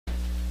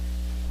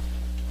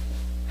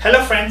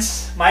Hello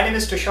friends, my name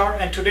is Tushar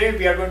and today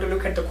we are going to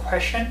look at the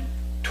question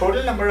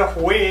total number of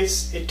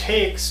ways it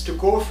takes to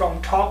go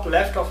from top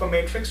left of a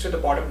matrix to the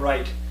bottom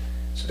right.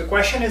 So the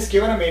question is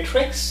given a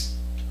matrix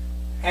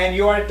and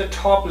you are at the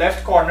top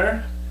left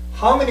corner.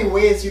 How many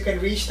ways you can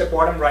reach the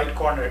bottom right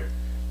corner?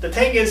 The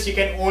thing is you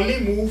can only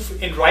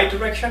move in right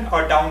direction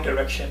or down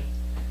direction.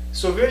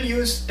 So we'll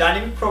use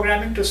dynamic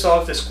programming to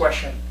solve this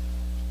question.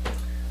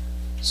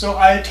 So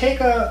I'll take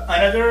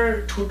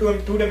another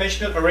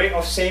two-dimensional array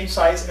of same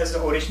size as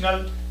the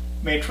original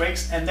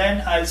matrix, and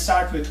then I'll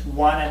start with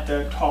 1 at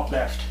the top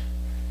left.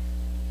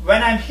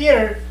 When I'm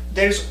here,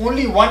 there's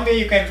only one way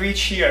you can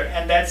reach here,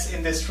 and that's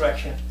in this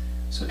direction.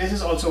 So this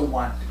is also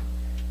 1.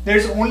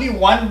 There's only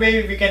one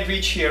way we can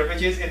reach here,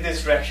 which is in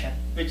this direction.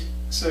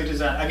 So it is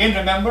done. Again,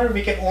 remember,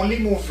 we can only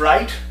move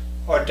right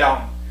or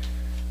down.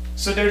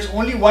 So there's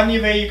only one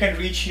way you can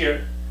reach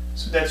here.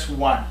 So that's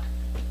 1.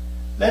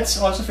 Let's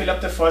also fill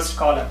up the first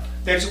column.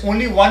 There's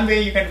only one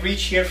way you can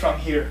reach here from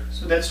here.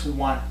 So that's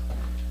 1.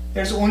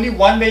 There's only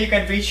one way you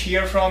can reach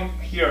here from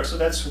here. So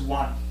that's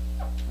 1.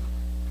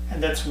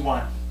 And that's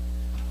 1.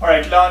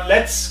 Alright, now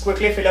let's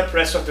quickly fill up the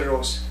rest of the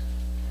rows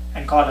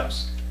and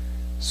columns.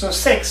 So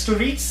 6. To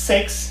reach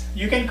 6,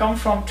 you can come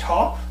from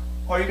top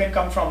or you can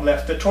come from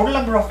left. The total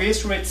number of ways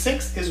to reach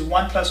 6 is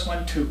 1 plus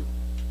 1, 2.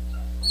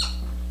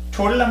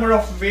 Total number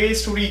of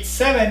ways to reach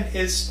 7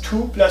 is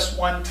 2 plus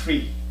 1,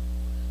 3.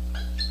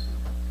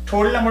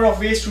 Total number of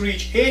ways to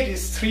reach 8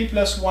 is 3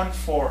 plus 1,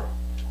 4.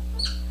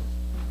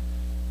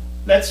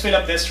 Let's fill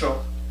up this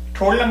row.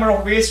 Total number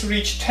of ways to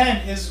reach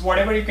 10 is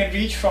whatever you can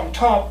reach from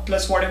top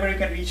plus whatever you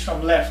can reach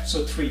from left,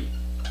 so 3.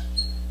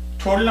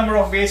 Total number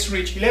of ways to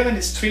reach 11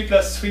 is 3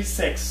 plus 3,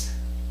 6.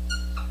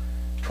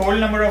 Total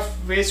number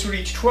of ways to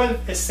reach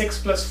 12 is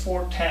 6 plus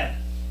 4, 10.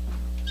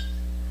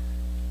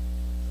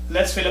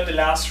 Let's fill up the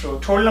last row.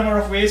 Total number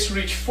of ways to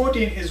reach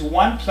 14 is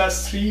 1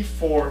 plus 3,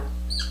 4.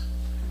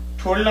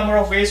 Total number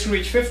of ways to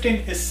reach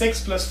 15 is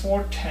 6 plus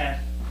 4, 10.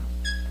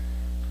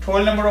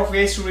 Total number of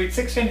ways to reach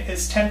 16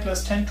 is 10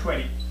 plus 10,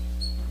 20.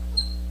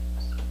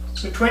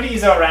 So 20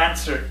 is our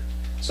answer.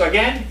 So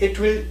again,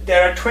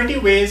 there are 20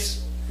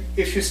 ways.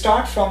 If you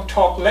start from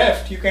top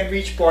left, you can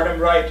reach bottom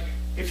right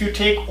if you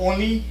take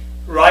only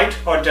right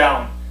or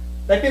down.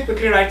 Let me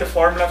quickly write the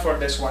formula for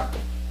this one.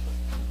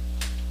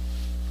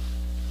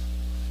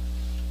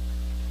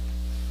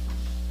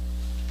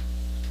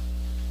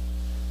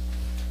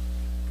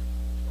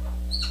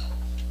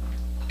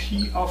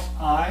 T of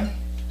I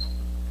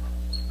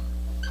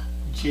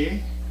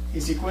j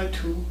is equal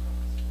to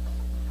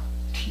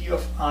T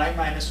of I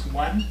minus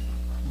 1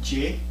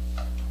 j,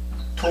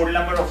 total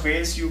number of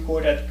ways you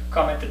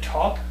come at the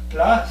top,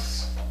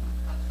 plus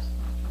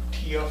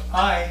T of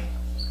I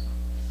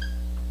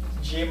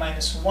j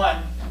minus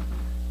 1,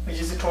 which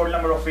is the total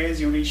number of ways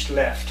you reached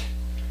left.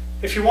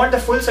 If you want the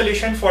full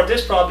solution for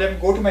this problem,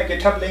 go to my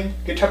GitHub link,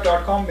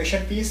 github.com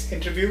mission piece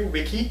interview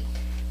wiki.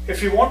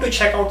 If you want to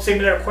check out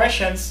similar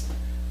questions,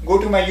 go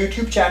to my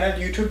YouTube channel,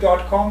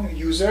 youtube.com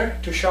user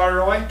Tushar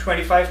Roy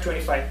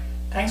 2525.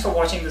 Thanks for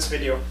watching this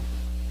video.